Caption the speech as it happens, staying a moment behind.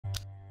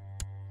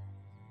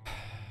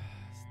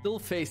Still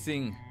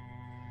facing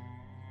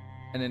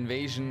an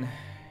invasion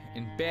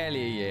in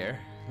barely a year,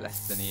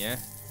 less than a year.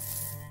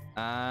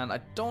 And I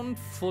don't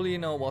fully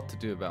know what to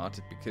do about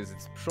it, because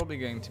it's probably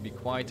going to be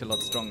quite a lot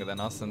stronger than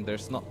us, and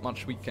there's not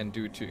much we can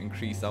do to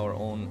increase our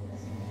own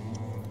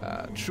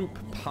troop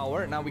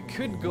power. Now we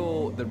could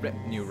go the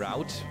retinue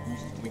route.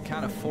 We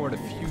can afford a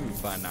few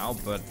by now,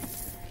 but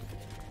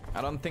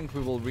I don't think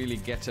we will really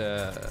get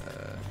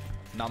a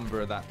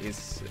number that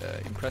is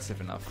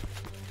impressive enough.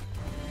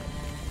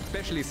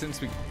 Especially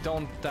since we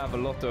don't have a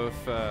lot of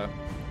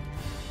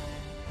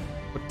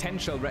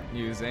potential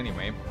retinues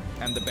anyway.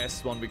 And the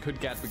best one we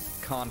could get, we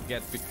can't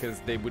get because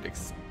they would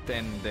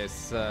extend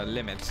this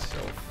limit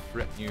of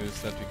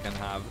retinues that we can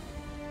have.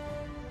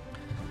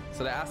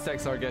 So the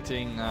Aztecs are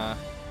getting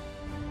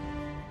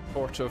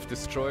sort of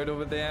destroyed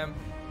over there.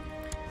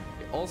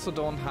 We also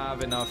don't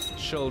have enough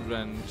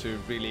children to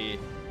really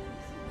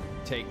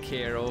take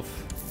care of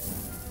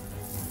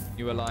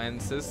new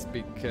alliances,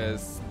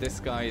 because this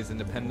guy is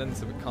independent,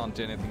 so we can't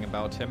do anything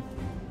about him.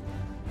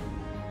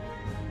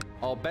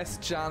 Our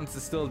best chance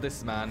is still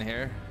this man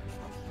here.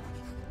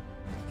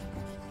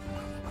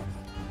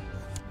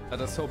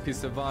 Let us hope he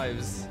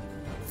survives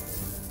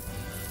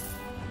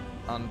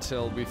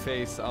until we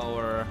face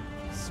our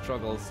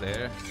struggles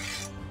there.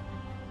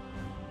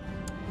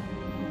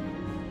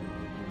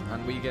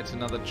 And we get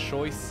another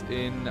choice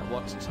in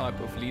what type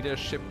of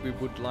leadership we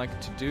would like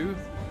to do.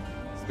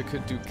 So we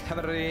could do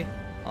cavalry,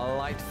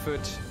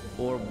 lightfoot,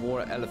 or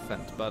war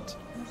elephant, but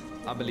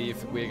I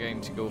believe we're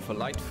going to go for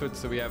lightfoot,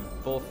 so we have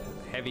both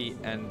heavy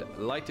and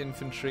light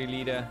infantry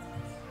leader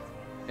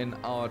in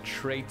our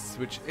traits,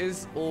 which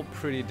is all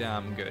pretty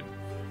damn good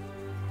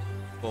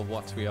for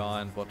what we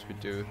are and what we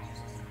do.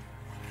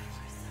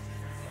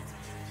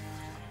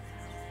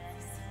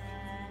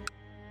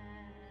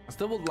 I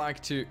still would like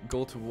to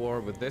go to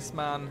war with this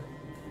man,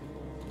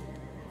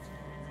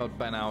 but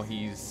by now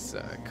he's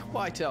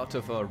quite out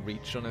of our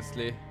reach,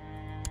 honestly,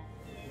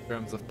 in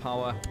terms of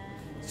power.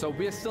 So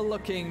we're still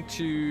looking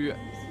to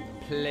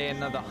play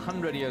another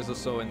 100 years or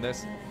so in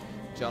this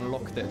to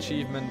unlock the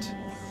achievement.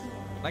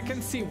 I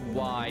can see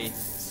why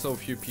so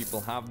few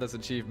people have this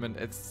achievement.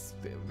 It's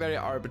very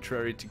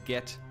arbitrary to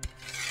get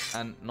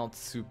and not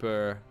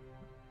super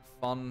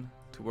fun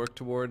to work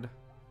toward.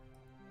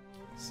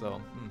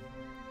 So,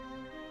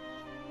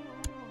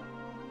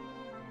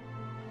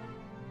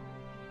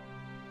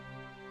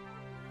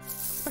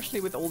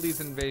 especially with all these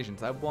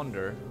invasions, I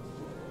wonder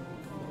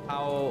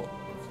how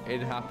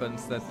it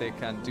happens that they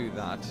can do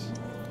that.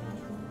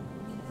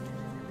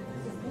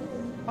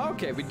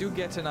 Okay, we do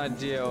get an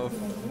idea of...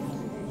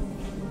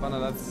 Oh no,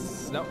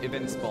 that's... No,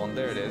 event spawn,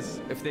 there it is.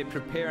 If they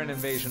prepare an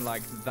invasion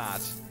like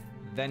that,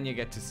 then you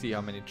get to see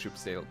how many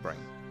troops they'll bring.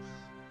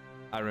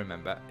 I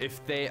remember.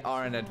 If they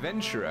are an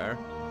adventurer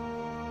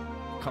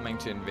coming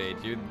to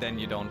invade you, then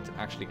you don't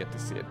actually get to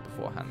see it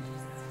beforehand.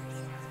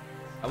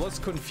 I was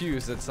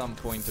confused at some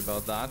point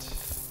about that,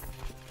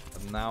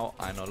 but now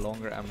I no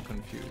longer am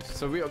confused.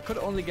 So we could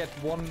only get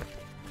one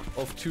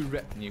of two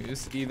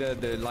retinues, either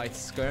the light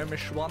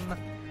skirmish one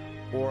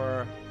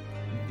or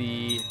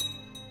the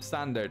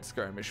standard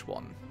skirmish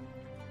one.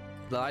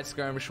 The light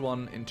skirmish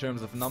one in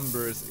terms of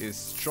numbers is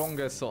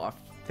stronger, so I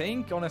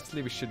think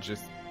honestly we should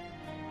just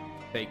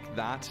take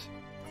that.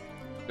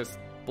 Just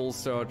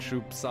bolster our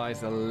troop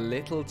size a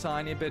little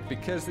tiny bit,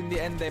 because in the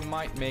end they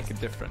might make a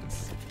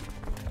difference.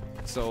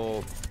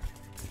 So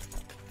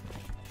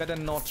better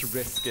not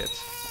risk it.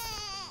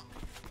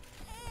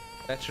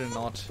 Better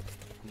not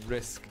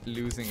risk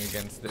losing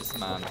against this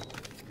man.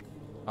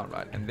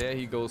 Alright, and there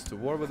he goes to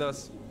war with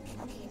us.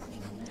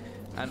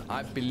 And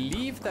I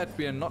believe that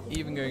we are not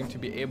even going to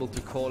be able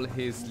to call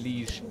his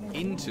liege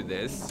into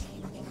this,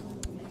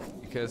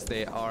 because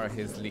they are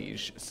his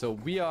liege. So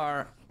we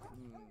are,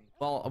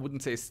 well, I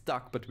wouldn't say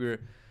stuck, but we're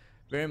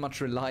very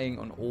much relying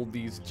on all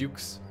these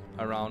dukes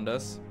around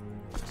us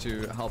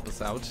to help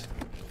us out.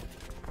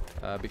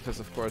 Because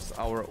of course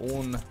our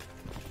own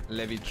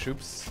levy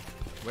troops,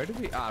 where do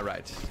we,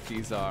 right,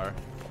 these are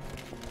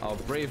our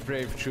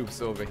brave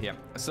troops over here.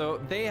 So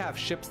they have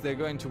ships, they're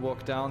going to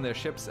walk down their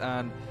ships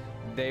and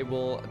they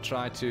will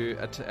try to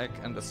attack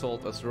and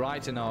assault us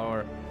right in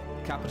our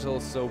capital.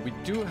 So we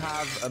do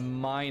have a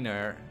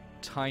minor,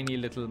 tiny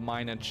little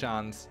minor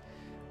chance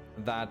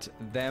that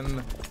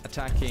them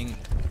attacking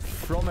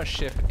from a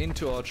ship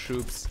into our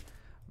troops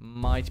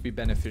might be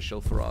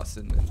beneficial for us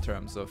in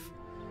terms of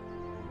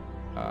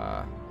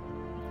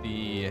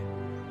the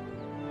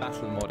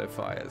battle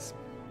modifiers.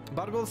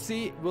 But we'll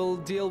see, we'll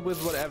deal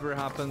with whatever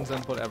happens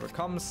and whatever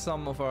comes.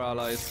 Some of our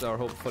allies are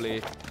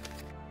hopefully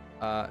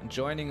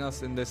joining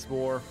us in this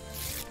war.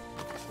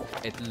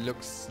 It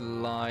looks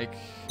like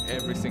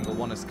every single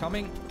one is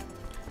coming.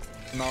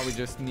 Now we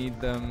just need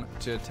them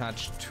to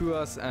attach to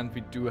us, and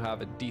we do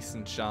have a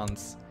decent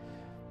chance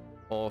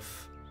of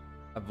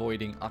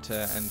avoiding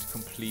utter and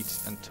complete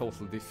and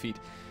total defeat.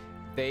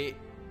 They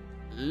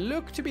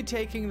look to be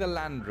taking the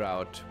land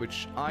route,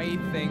 which I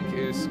think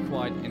is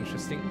quite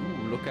interesting.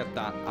 Ooh, look at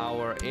that.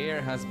 Our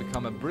heir has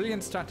become a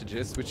brilliant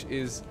strategist, which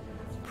is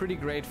pretty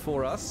great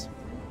for us.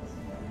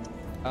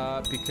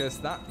 Because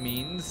that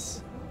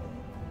means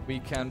we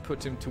can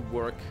put him to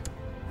work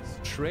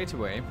straight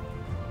away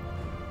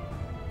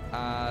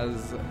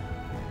as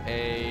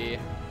a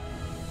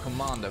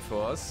commander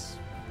for us.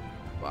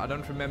 I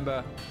don't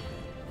remember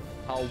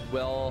how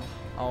well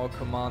our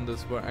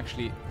commanders were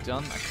actually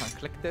done. I can't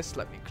click this.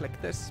 Let me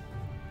click this.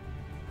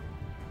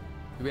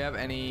 Do we have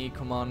any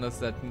commanders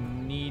that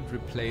need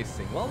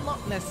replacing? Well,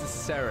 not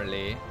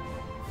necessarily.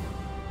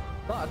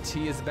 But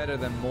he is better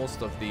than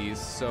most of these.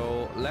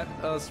 So let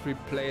us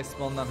replace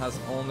one that has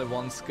only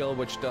one skill,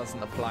 which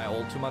doesn't apply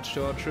all too much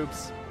to our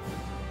troops.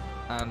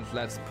 And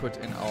let's put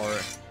in our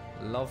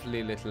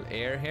lovely little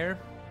heir here.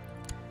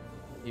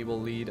 He will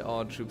lead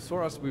our troops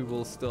for us. We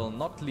will still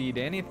not lead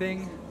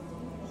anything.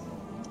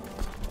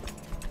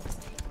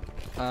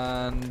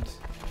 And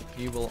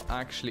he will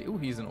actually... Ooh,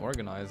 he's an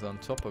organizer on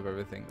top of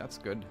everything. That's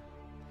good.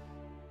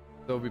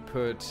 So we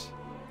put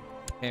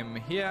him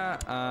here,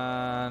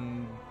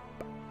 and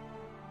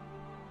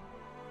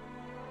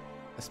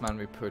this man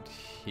we put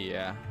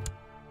here.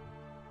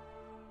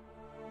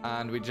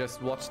 And we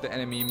just watch the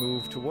enemy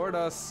move toward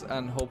us,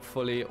 and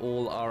hopefully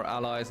all our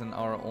allies and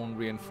our own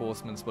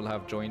reinforcements will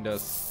have joined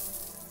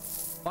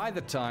us by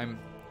the time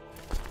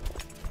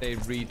they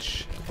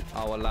reach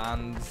our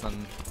lands.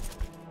 And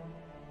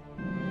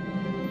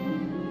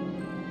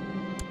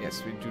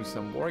yes, we do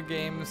some war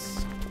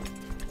games.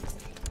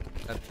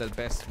 Let the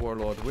best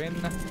warlord win.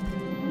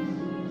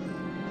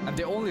 And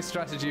the only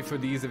strategy for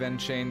these event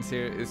chains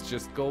here is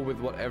just go with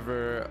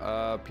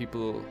whatever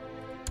people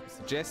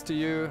suggest to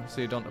you,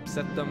 so you don't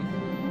upset them,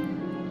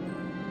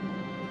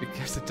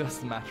 because it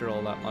doesn't matter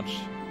all that much.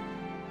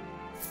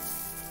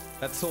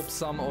 Let's hope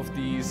some of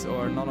these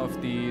or none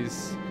of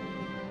these.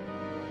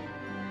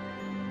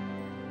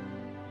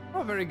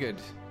 Oh, very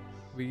good.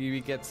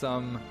 We get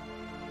some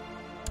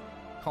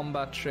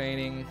combat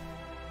training.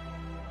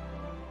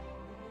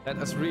 Let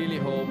us really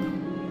hope.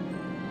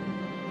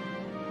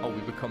 Oh,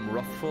 we become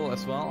wrathful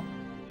as well.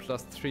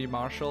 +3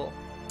 martial.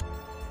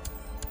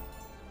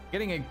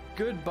 Getting a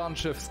good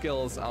bunch of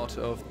skills out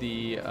of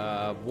the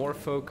war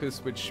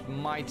focus, which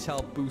might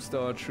help boost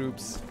our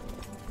troops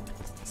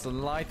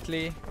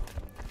slightly.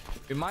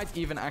 We might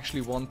even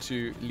actually want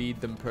to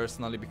lead them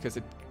personally, because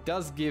it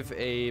does give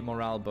a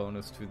morale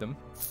bonus to them.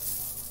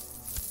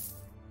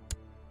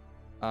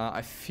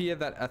 I fear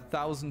that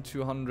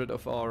 1,200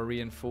 of our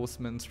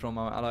reinforcements from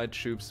our allied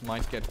troops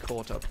might get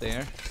caught up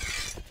there.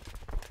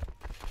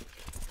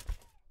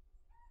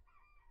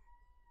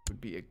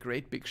 Would be a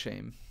great big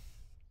shame.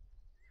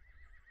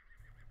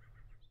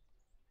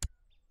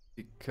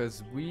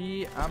 Because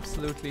we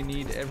absolutely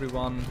need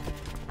everyone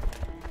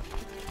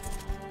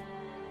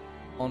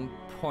on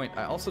point.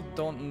 I also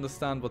don't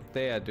understand what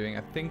they are doing.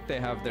 I think they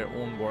have their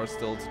own war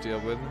still to deal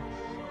with.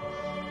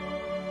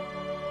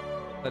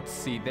 Let's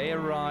see, they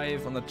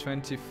arrive on the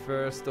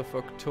 21st of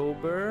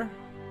October.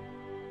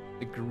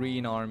 The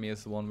Green Army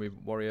is the one we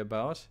worry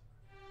about.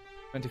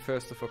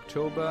 21st of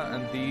October,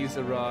 and these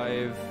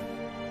arrive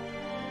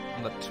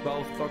on the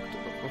 12th of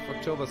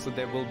October, so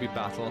there will be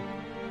battle,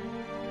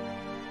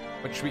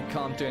 which we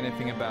can't do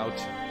anything about.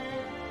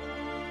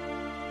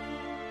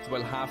 So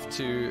we'll have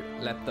to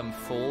let them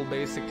fall,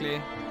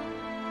 basically.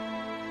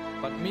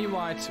 But me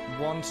might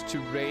want to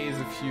raise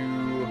a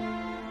few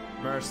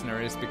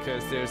mercenaries,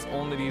 because there's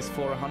only these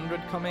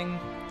 400 coming,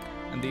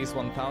 and these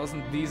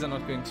 1,000. These are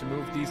not going to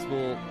move. These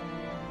will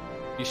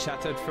be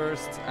shattered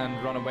first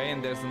and run away,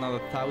 and there's another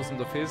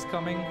 1,000 of his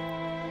coming.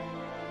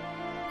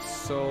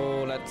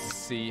 So let's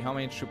see, how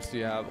many troops do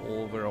you have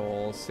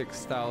overall?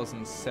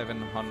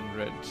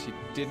 6,700. He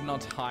did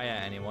not hire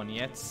anyone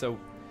yet, so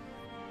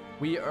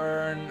we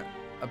earn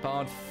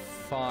about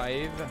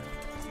 5.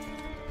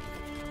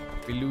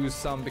 We lose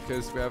some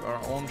because we have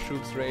our own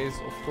troops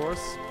raised, of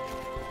course.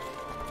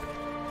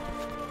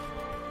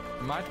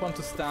 We might want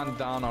to stand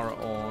down our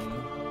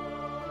own.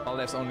 Well,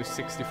 there's only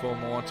 64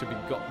 more to be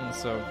gotten,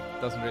 so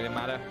it doesn't really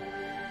matter.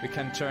 We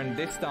can turn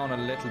this down a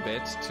little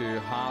bit to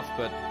half,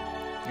 but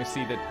you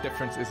see the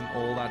difference isn't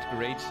all that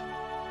great.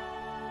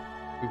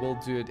 We will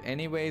do it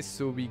anyway,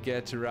 so we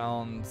get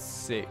around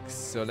 6.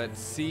 So let's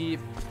see,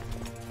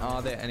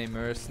 are there any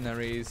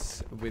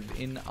mercenaries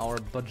within our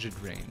budget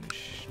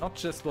range? Not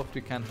just what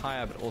we can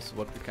hire, but also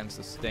what we can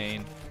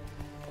sustain.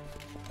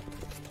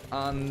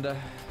 And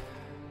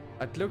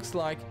it looks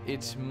like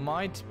it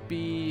might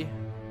be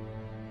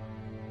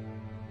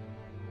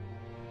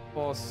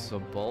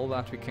possible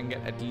that we can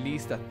get at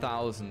least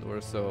 1,000 or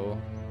so.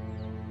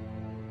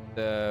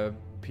 The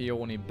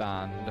Peony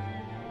band.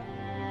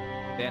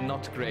 They're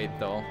not great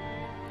though.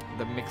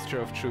 The mixture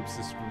of troops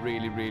is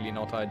really, really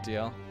not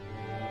ideal.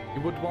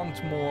 You would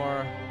want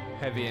more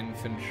heavy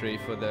infantry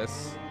for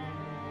this.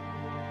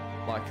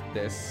 Like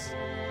this.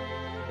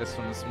 This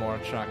one is more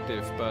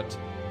attractive, but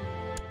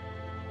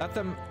let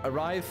them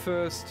arrive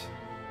first.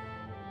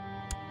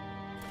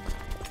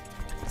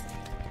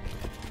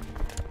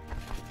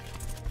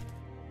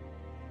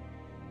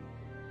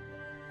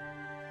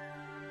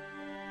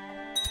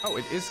 Oh,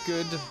 it is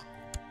good.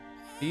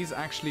 These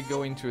actually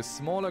go into a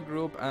smaller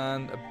group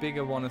and a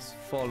bigger one is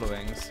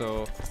following,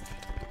 so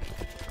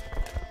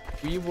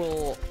we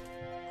will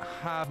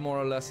have more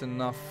or less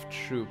enough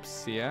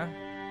troops here.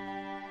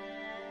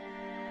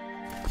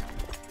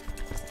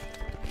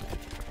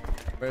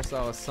 Where's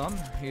our son?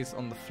 He's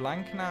on the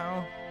flank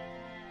now.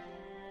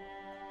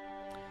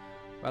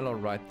 Well,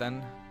 alright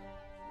then.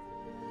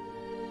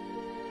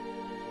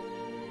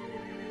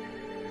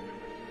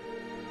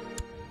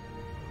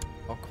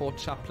 Our court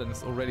chaplain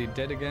is already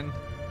dead again.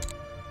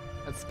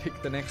 Let's pick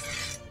the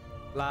next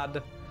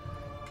lad.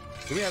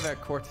 Do we have a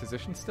court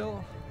physician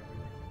still?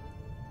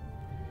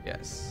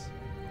 Yes.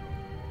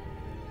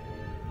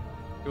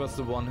 He was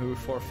the one who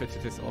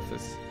forfeited his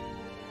office.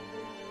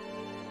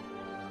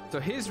 So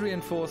his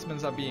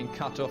reinforcements are being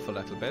cut off a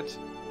little bit.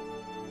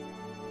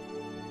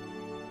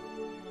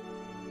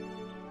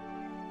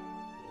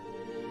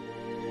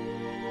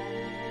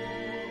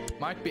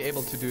 Might be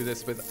able to do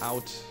this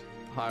without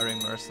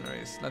hiring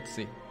mercenaries. Let's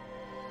see.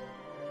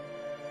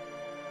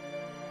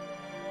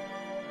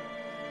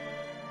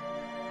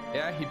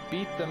 Yeah, he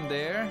beat them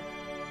there.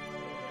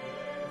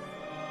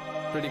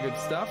 Pretty good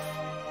stuff.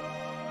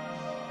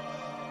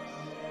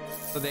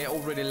 So they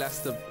already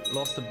lost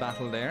the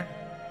battle there.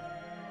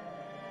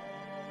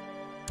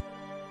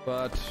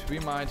 But we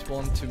might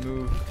want to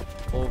move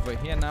over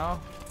here now.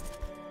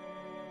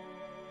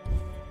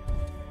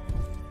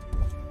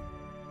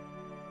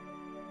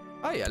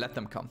 Oh yeah, let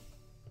them come.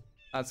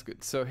 That's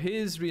good. So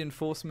his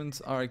reinforcements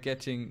are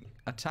getting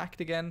attacked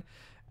again,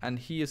 and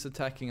he is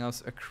attacking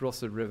us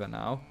across a river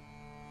now.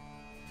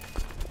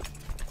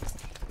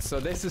 So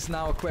this is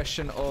now a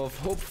question of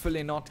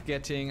hopefully not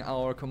getting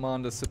our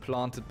commanders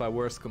supplanted by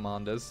worse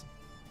commanders.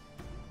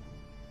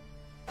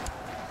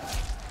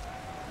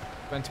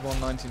 21,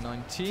 19,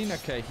 19.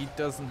 Okay, he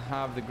doesn't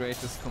have the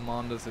greatest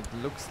commanders, it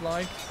looks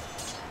like.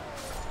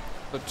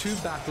 So 2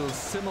 battles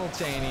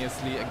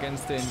simultaneously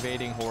against the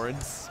invading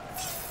hordes.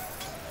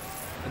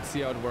 Let's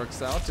see how it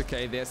works out.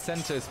 Okay, their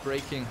center is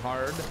breaking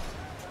hard.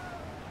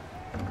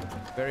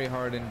 Very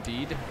hard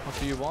indeed. What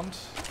do you want?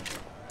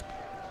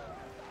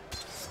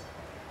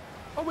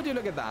 Oh, would you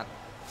look at that?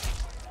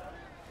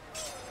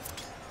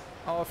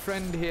 Our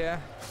friend here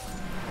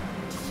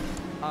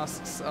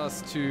asks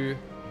us to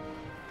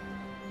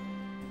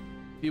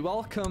be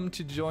welcome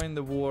to join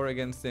the war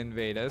against the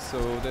invaders.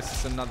 So this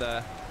is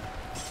another...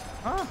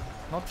 Ah,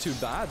 not too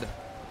bad.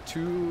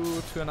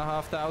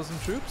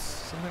 2,500 troops,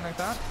 something like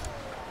that.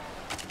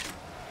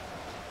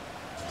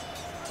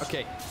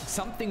 Okay,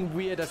 something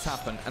weird has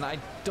happened, and I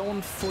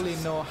don't fully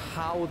know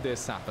how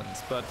this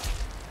happens, but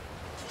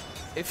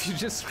if you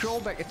just scroll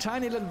back a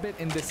tiny little bit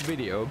in this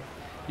video,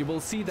 you will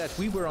see that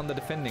we were on the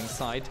defending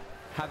side,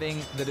 having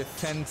the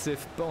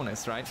defensive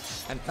bonus, right?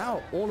 And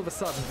now, all of a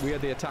sudden, we are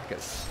the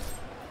attackers.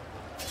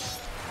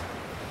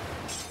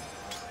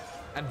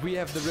 And we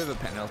have the river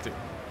penalty.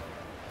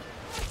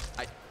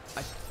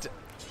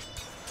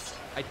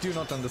 I do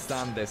not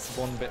understand this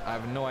one bit. I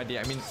have no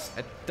idea. I mean,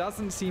 it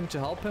doesn't seem to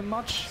help him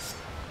much.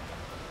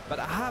 But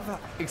I have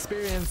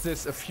experienced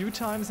this a few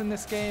times in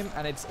this game,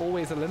 and it's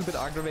always a little bit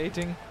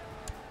aggravating.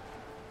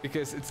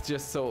 Because it's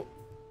just so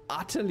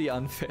utterly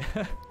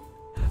unfair.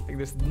 Like,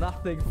 there's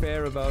nothing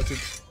fair about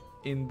it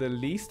in the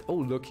least. Oh,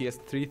 look, he has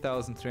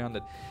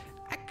 3,300.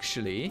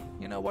 Actually,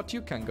 you know what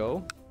you can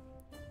go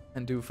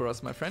and do for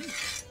us, my friend?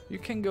 You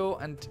can go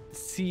and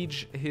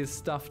siege his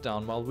stuff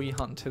down while we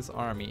hunt his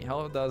army.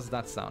 How does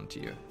that sound to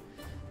you?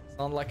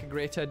 Sound like a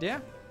great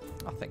idea?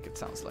 I think it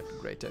sounds like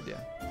a great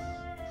idea.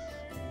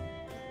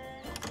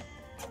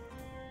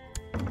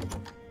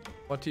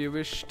 What do you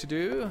wish to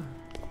do?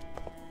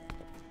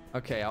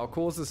 Okay, our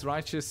cause is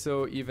righteous,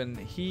 so even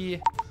he,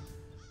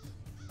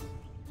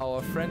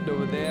 our friend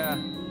over there,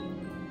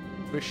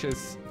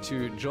 wishes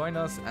to join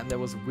us. And there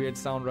was a weird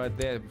sound right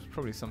there. It was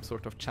probably some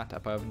sort of chat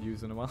app I haven't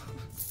used in a while.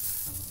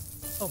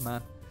 Oh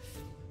man.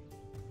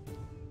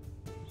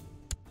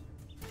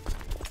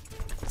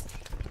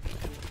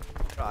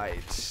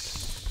 Right.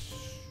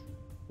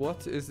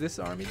 What is this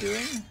army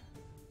doing?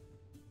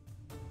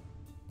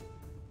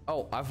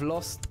 Oh, I've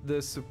lost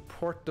the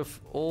support of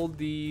all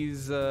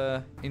these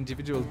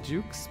individual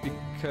dukes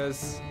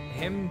because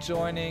him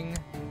joining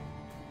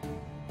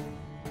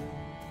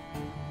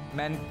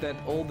meant that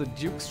all the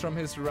dukes from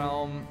his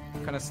realm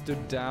kind of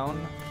stood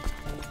down.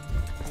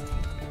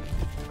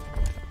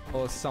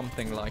 Or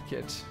something like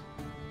it.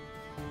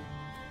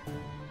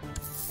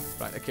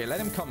 Right, okay, let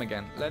him come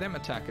again. Let him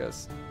attack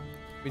us.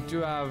 We do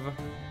have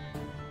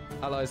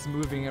allies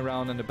moving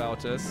around and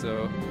about us,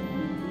 so...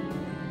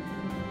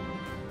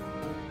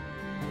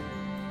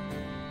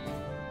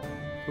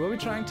 Who are we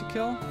trying to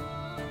kill?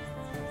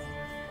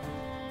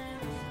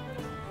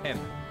 Him.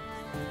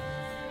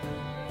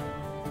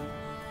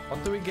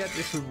 What do we get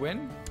if we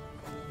win?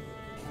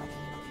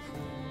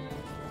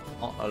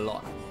 Not a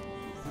lot.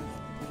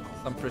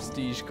 Some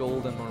prestige,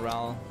 gold, and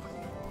morale.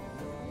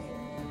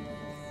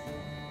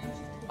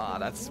 Ah,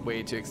 that's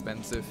way too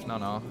expensive.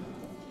 No.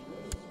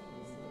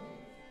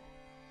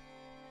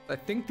 I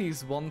think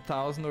these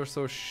 1,000 or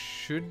so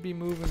should be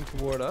moving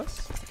toward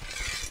us.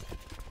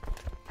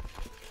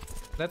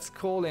 Let's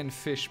call in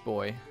Fish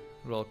Boy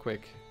real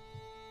quick.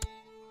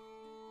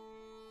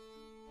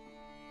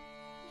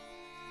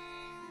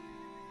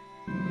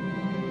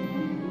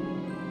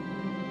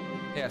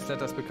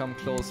 let us become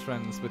close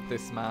friends with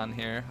this man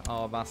here,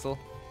 our vassal.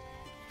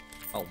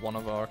 Oh, one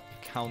of our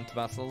count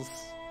vassals.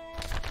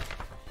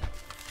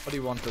 What do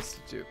you want us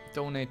to do?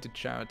 Donate to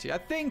charity. I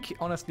think,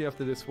 honestly,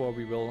 after this war,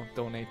 we will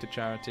donate to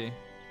charity.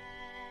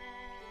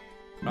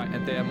 Right,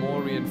 and there are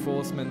more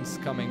reinforcements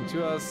coming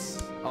to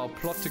us. Our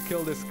plot to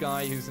kill this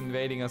guy who's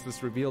invading us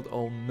is revealed.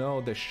 Oh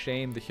no, the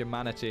shame, the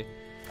humanity.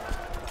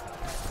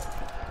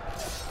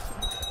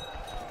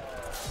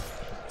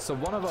 So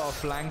one of our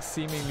flanks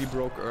seemingly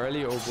broke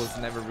early or was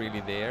never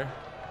really there.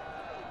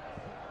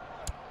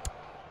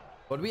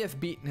 But we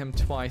have beaten him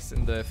twice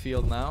in the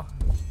field now.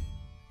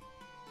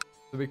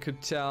 So we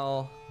could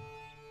tell...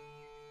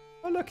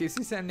 Oh look, is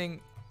he sending...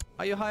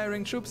 Are you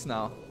hiring troops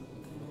now?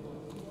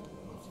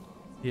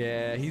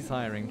 Yeah, he's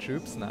hiring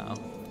troops now.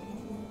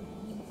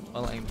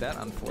 Well, ain't that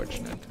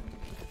unfortunate.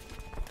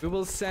 We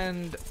will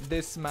send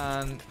this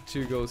man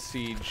to go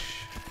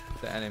siege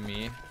the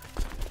enemy.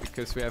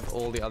 Because we have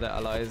all the other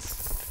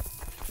allies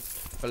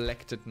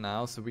elected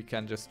now, so we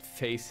can just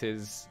face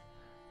his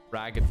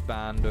ragged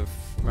band of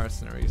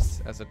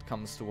mercenaries as it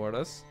comes toward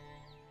us.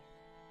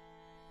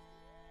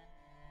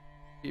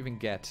 We even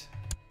get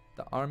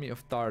the army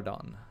of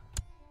Dardan.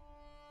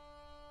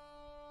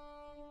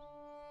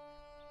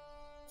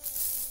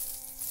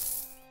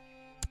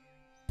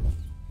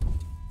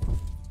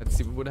 Let's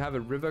see, we would have a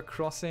river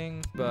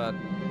crossing, but...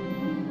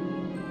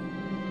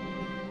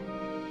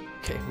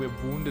 Okay, we're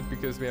wounded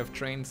because we have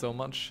trained so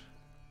much.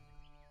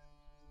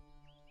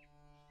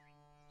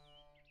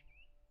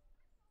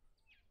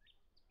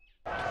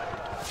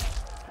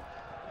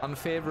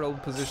 Unfavorable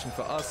position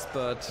for us,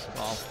 but,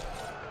 well...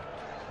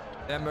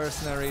 They're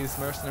mercenaries.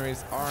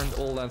 Mercenaries aren't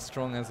all that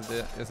strong as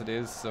it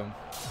is, so...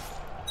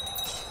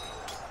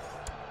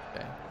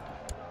 Okay.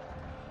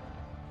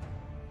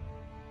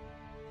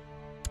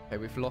 Okay,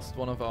 we've lost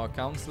one of our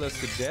counselors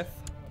to death.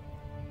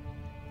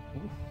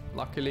 Ooh,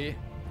 luckily,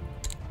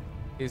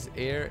 his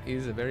heir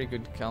is a very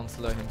good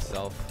counselor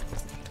himself.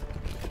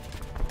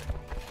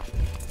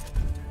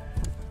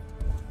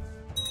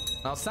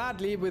 Now,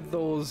 sadly, with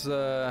those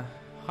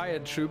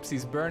hired troops,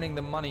 he's burning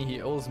the money he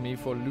owes me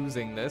for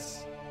losing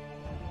this.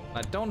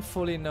 I don't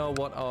fully know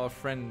what our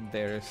friend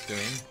there is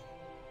doing.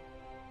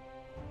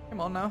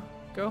 Come on now,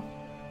 go.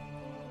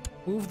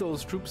 Move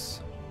those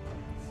troops.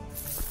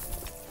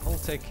 I'll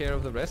take care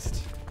of the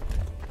rest.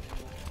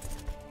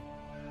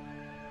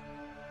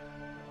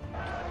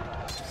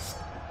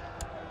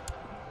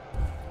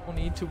 No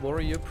need to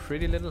worry your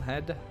pretty little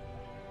head.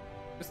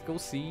 Just go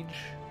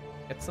siege,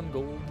 get some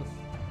gold.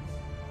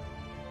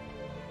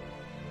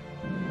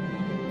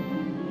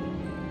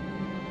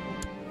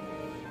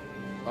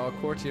 Our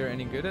courtier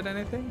any good at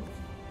anything?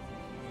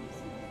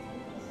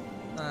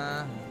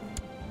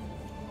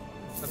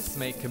 Let's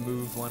make a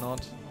move, why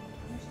not?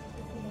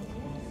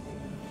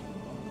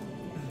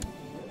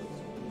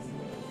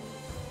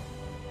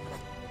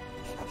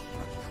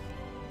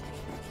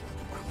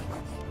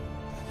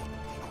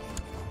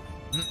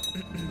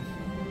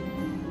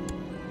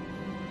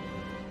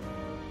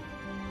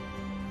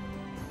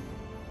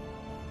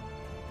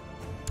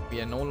 We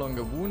are no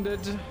longer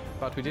wounded,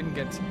 but we didn't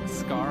get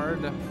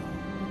scarred.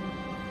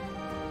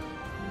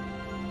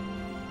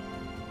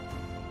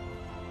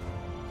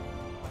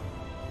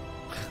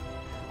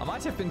 I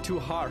might have been too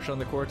harsh on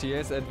the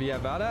courtiers at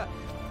Villavada,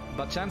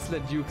 but Chancellor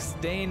Duke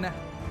Stain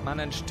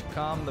managed to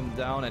calm them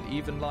down and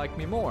even like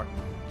me more,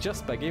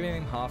 just by giving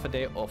him half a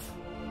day off.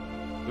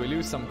 We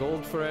lose some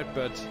gold for it,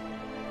 but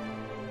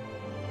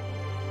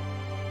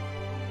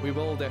we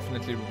will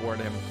definitely reward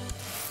him.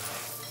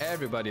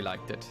 Everybody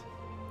liked it.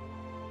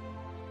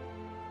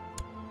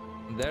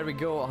 And there we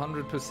go,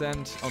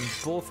 100% on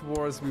both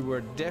wars. We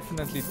were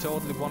definitely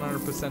totally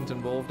 100%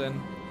 involved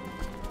in.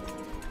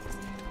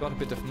 Got a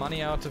bit of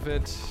money out of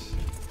it.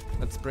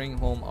 Let's bring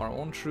home our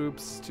own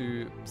troops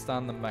to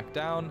stand them back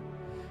down.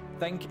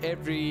 Thank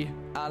every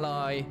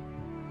ally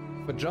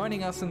for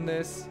joining us in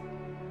this.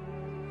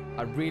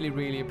 I really,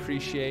 really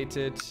appreciate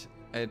it.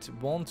 It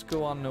won't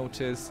go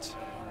unnoticed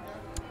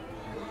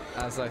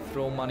as I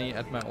throw money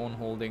at my own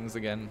holdings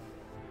again.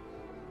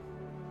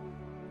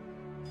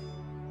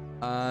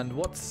 And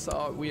what's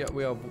we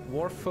are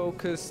war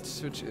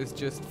focused, which is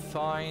just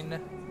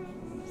fine.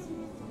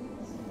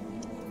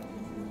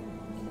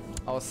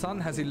 Our son,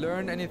 has he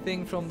learned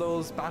anything from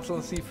those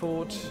battles he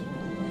fought?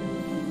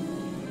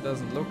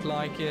 Doesn't look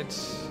like it.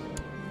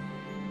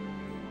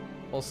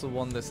 Also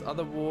won this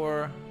other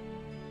war.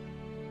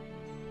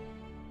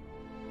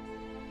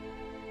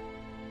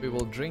 We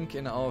will drink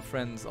in our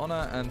friend's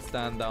honor and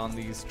stand down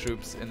these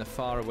troops in a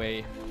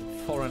faraway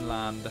foreign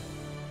land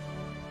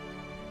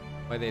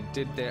where they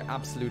did their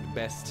absolute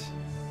best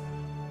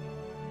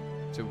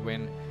to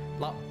win.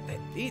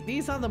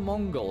 These are the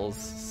Mongols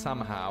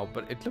somehow,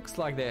 but it looks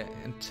like they're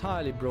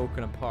entirely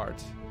broken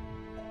apart.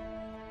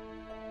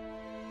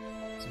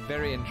 It's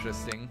very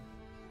interesting.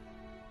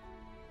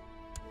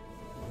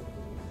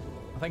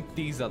 I think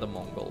these are the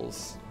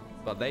Mongols,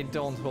 but they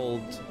don't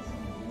hold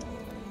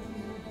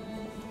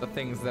the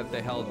things that they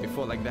held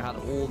before. Like they had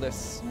all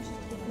this,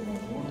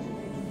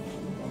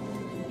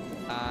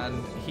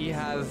 And he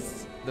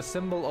has the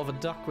symbol of a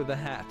duck with a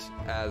hat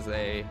as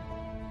a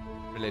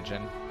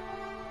religion.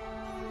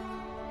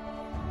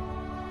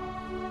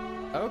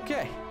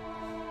 Okay.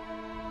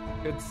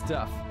 Good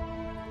stuff.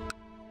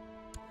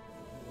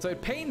 So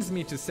it pains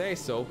me to say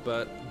so,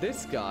 but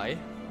this guy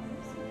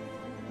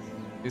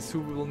is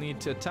who we will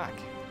need to attack.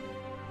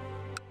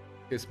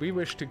 Because we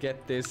wish to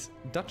get this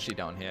duchy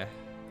down here.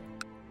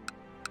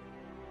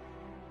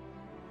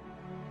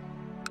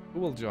 Who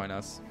will join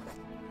us?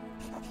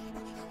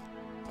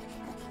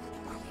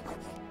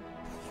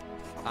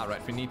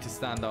 Alright, we need to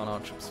stand down our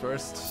troops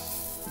first.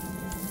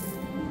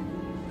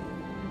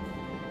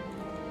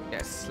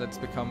 Yes, let's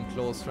become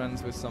close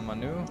friends with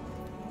someone new.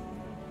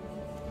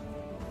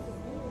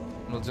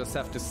 We'll just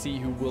have to see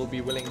who will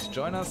be willing to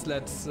join us.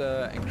 Let's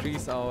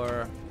increase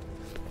our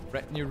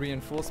retinue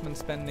reinforcement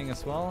spending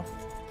as well.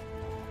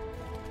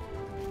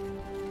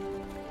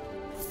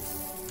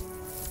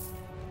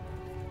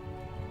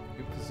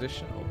 New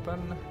position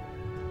open.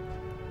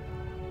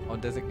 Our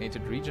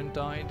designated region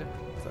died.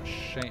 It's a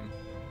shame.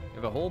 We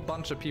have a whole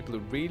bunch of people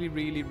who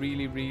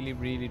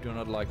really do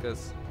not like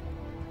us.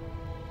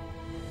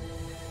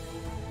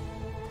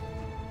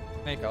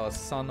 Make our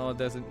son our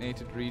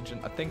designated region.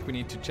 I think we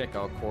need to check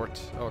our court,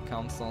 our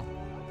council.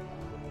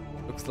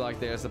 Looks like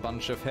there's a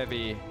bunch of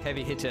heavy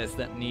hitters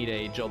that need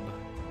a job.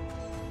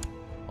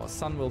 Our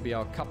son will be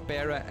our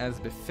cupbearer as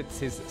befits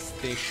his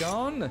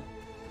station.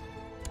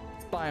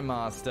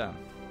 Spymaster.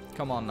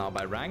 Come on now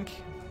by rank.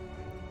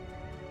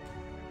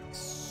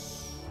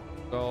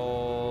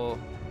 So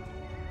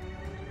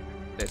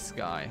this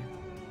guy.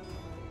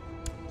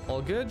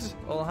 All good?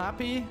 All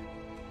happy?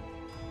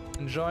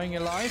 Enjoying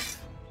your life?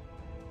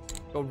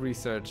 Go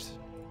research.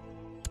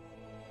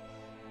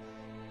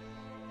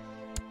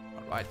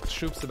 Alright,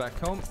 troops are back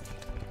home.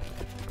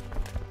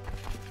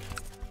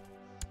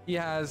 He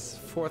has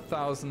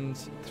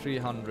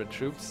 4,300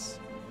 troops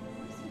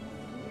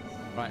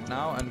right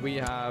now, and we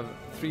have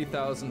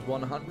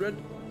 3,100.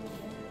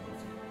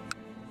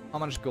 How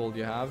much gold do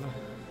you have?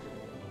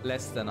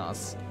 Less than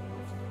us.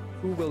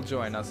 Who will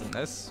join us in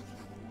this?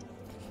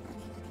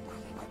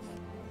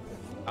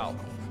 Oh.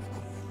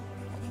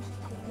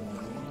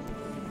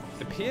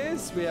 It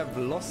appears we have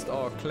lost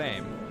our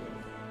claim.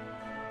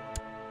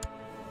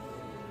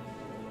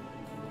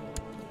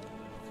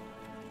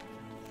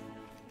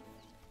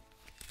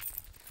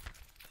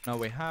 No,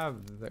 we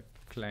have the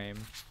claim.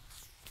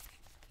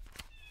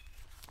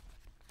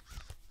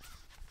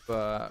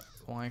 But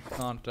why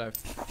can't I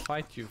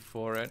fight you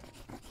for it?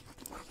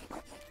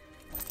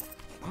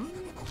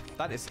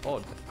 That is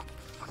odd.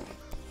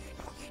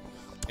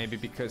 Maybe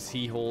because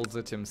he holds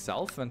it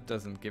himself and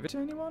doesn't give it to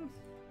anyone?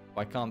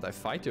 Why can't I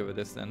fight over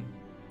this then?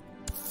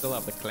 Still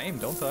have the claim,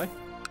 don't I?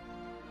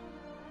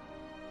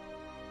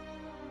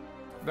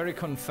 Very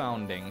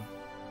confounding.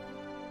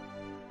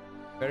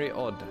 Very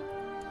odd.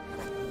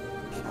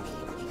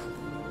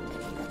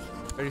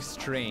 Very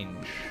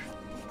strange.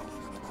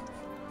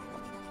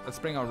 Let's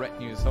bring our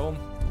retinues home.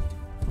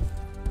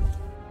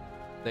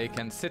 They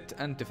can sit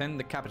and defend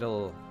the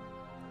capital.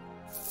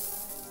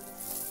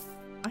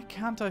 Why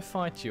can't I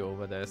fight you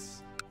over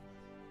this?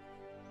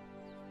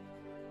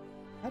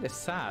 That is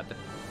sad.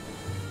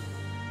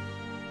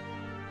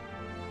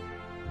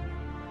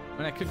 I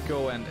mean, I could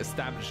go and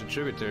establish a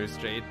tributary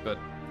strait, but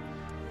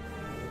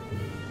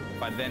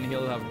by then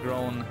he'll have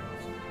grown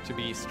to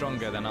be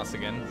stronger than us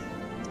again.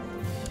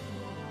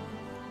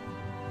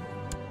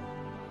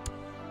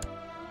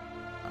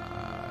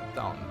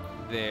 Down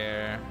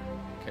there.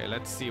 Okay,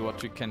 let's see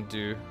what we can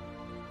do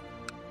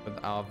with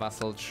our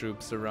vassal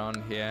troops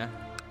around here.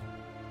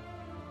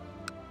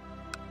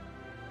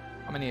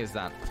 How many is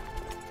that?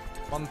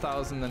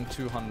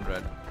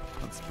 1,200.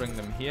 Let's bring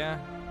them here.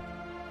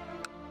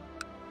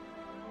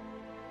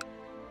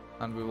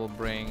 And we will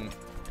bring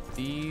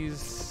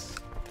these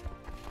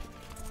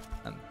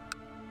and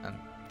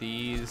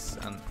these,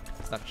 and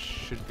that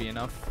should be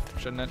enough,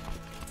 shouldn't it?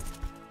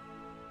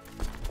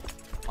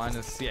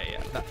 Minus,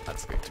 yeah,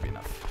 that's going to be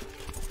enough.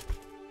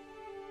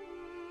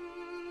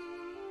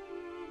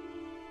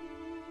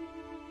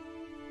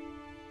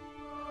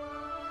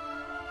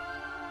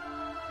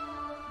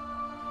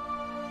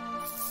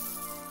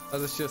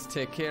 Let us just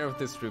take care of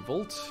this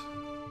revolt.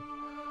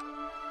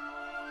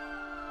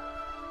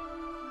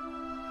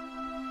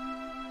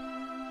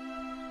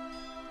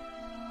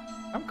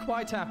 I'm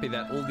quite happy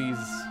that all these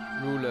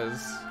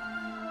rulers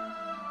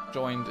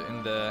joined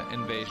in the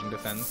invasion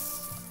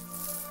defense.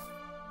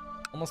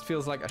 Almost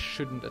feels like I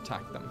shouldn't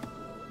attack them.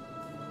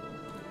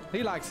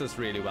 He likes us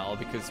really well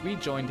because we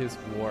joined his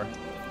war.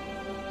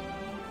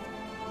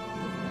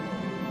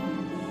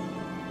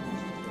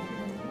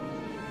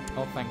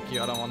 Oh, thank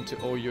you. I don't want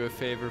to owe you a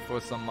favor for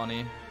some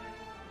money.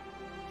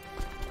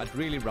 I'd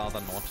really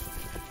rather not.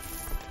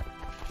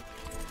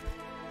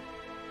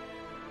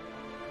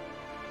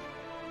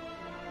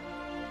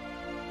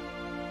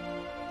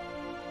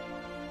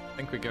 I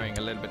think we're going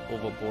a little bit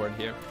overboard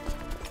here.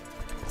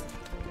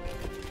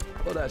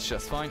 But that's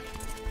just fine.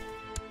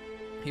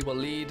 He will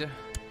lead.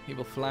 He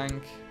will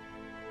flank.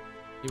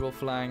 He will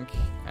flank,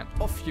 and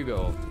off you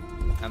go.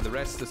 And the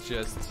rest is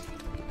just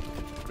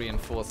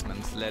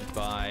reinforcements led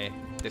by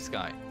this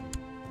guy.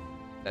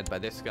 Led by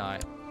this guy.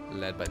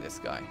 Led by this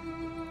guy.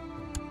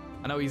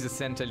 I know he's a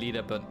center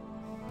leader, but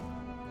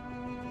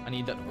I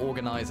need that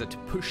organizer to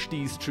push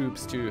these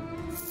troops to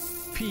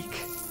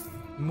peak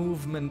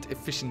movement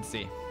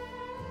efficiency.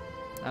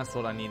 That's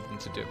what I need them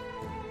to do.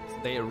 So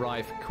they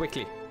arrive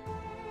quickly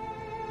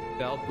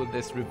to help with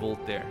this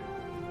revolt there.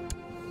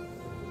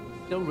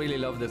 Still really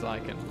love this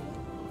icon.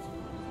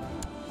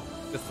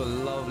 Just a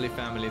lovely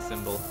family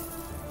symbol.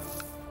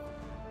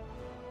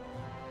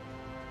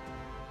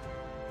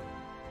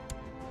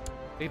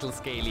 Little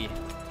scaly,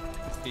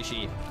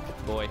 fishy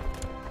boy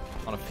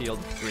on a field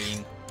of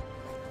green.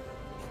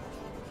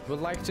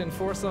 Would like to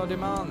enforce our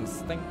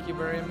demands. Thank you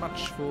very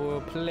much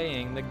for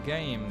playing the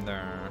game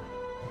there.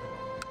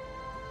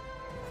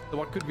 So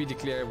what could we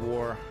declare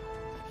war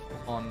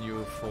on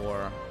you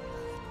for?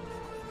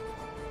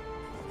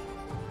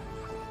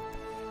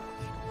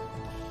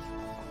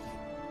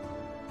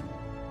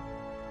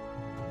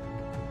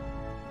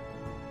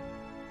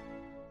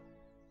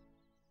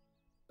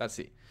 Let's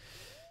see.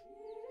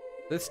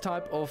 This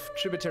type of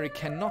tributary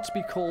cannot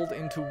be called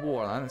into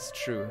war. That's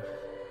true.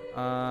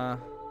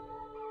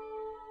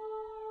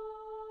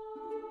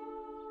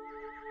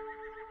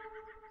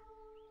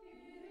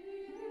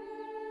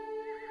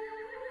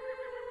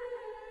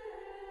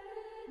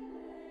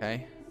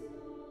 Okay.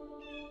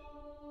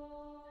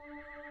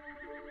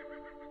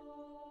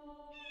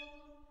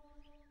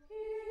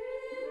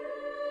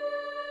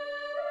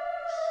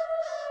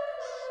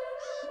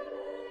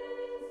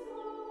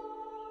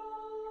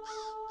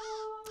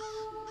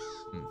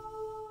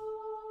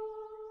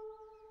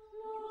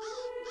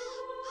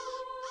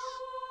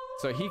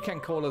 So he can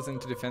call us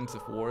into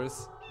defensive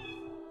wars,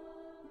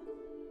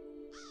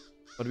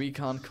 but we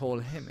can't call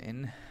him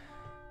in.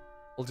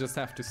 We'll just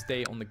have to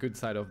stay on the good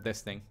side of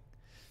this thing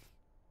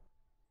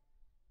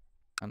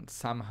and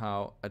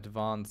somehow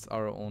advance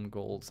our own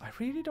goals. I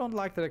really don't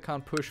like that I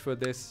can't push for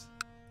this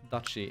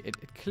duchy. It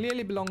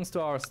clearly belongs to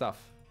our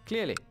stuff.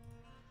 Clearly.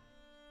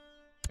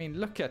 I mean,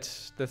 look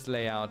at this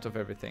layout of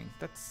everything.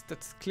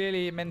 That's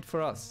clearly meant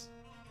for us.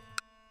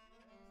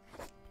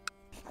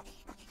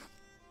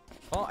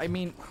 Well, I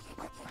mean,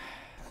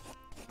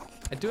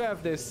 I do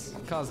have this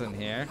cousin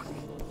here,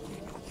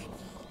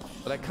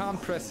 but I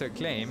can't press her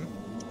claim,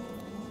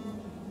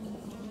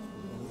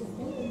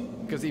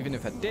 because even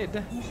if I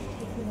did,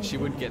 she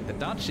would get the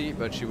duchy,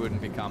 but she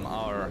wouldn't become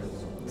our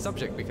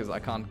subject, because I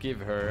can't give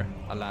her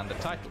a landed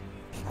title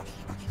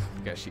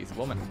because she's a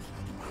woman.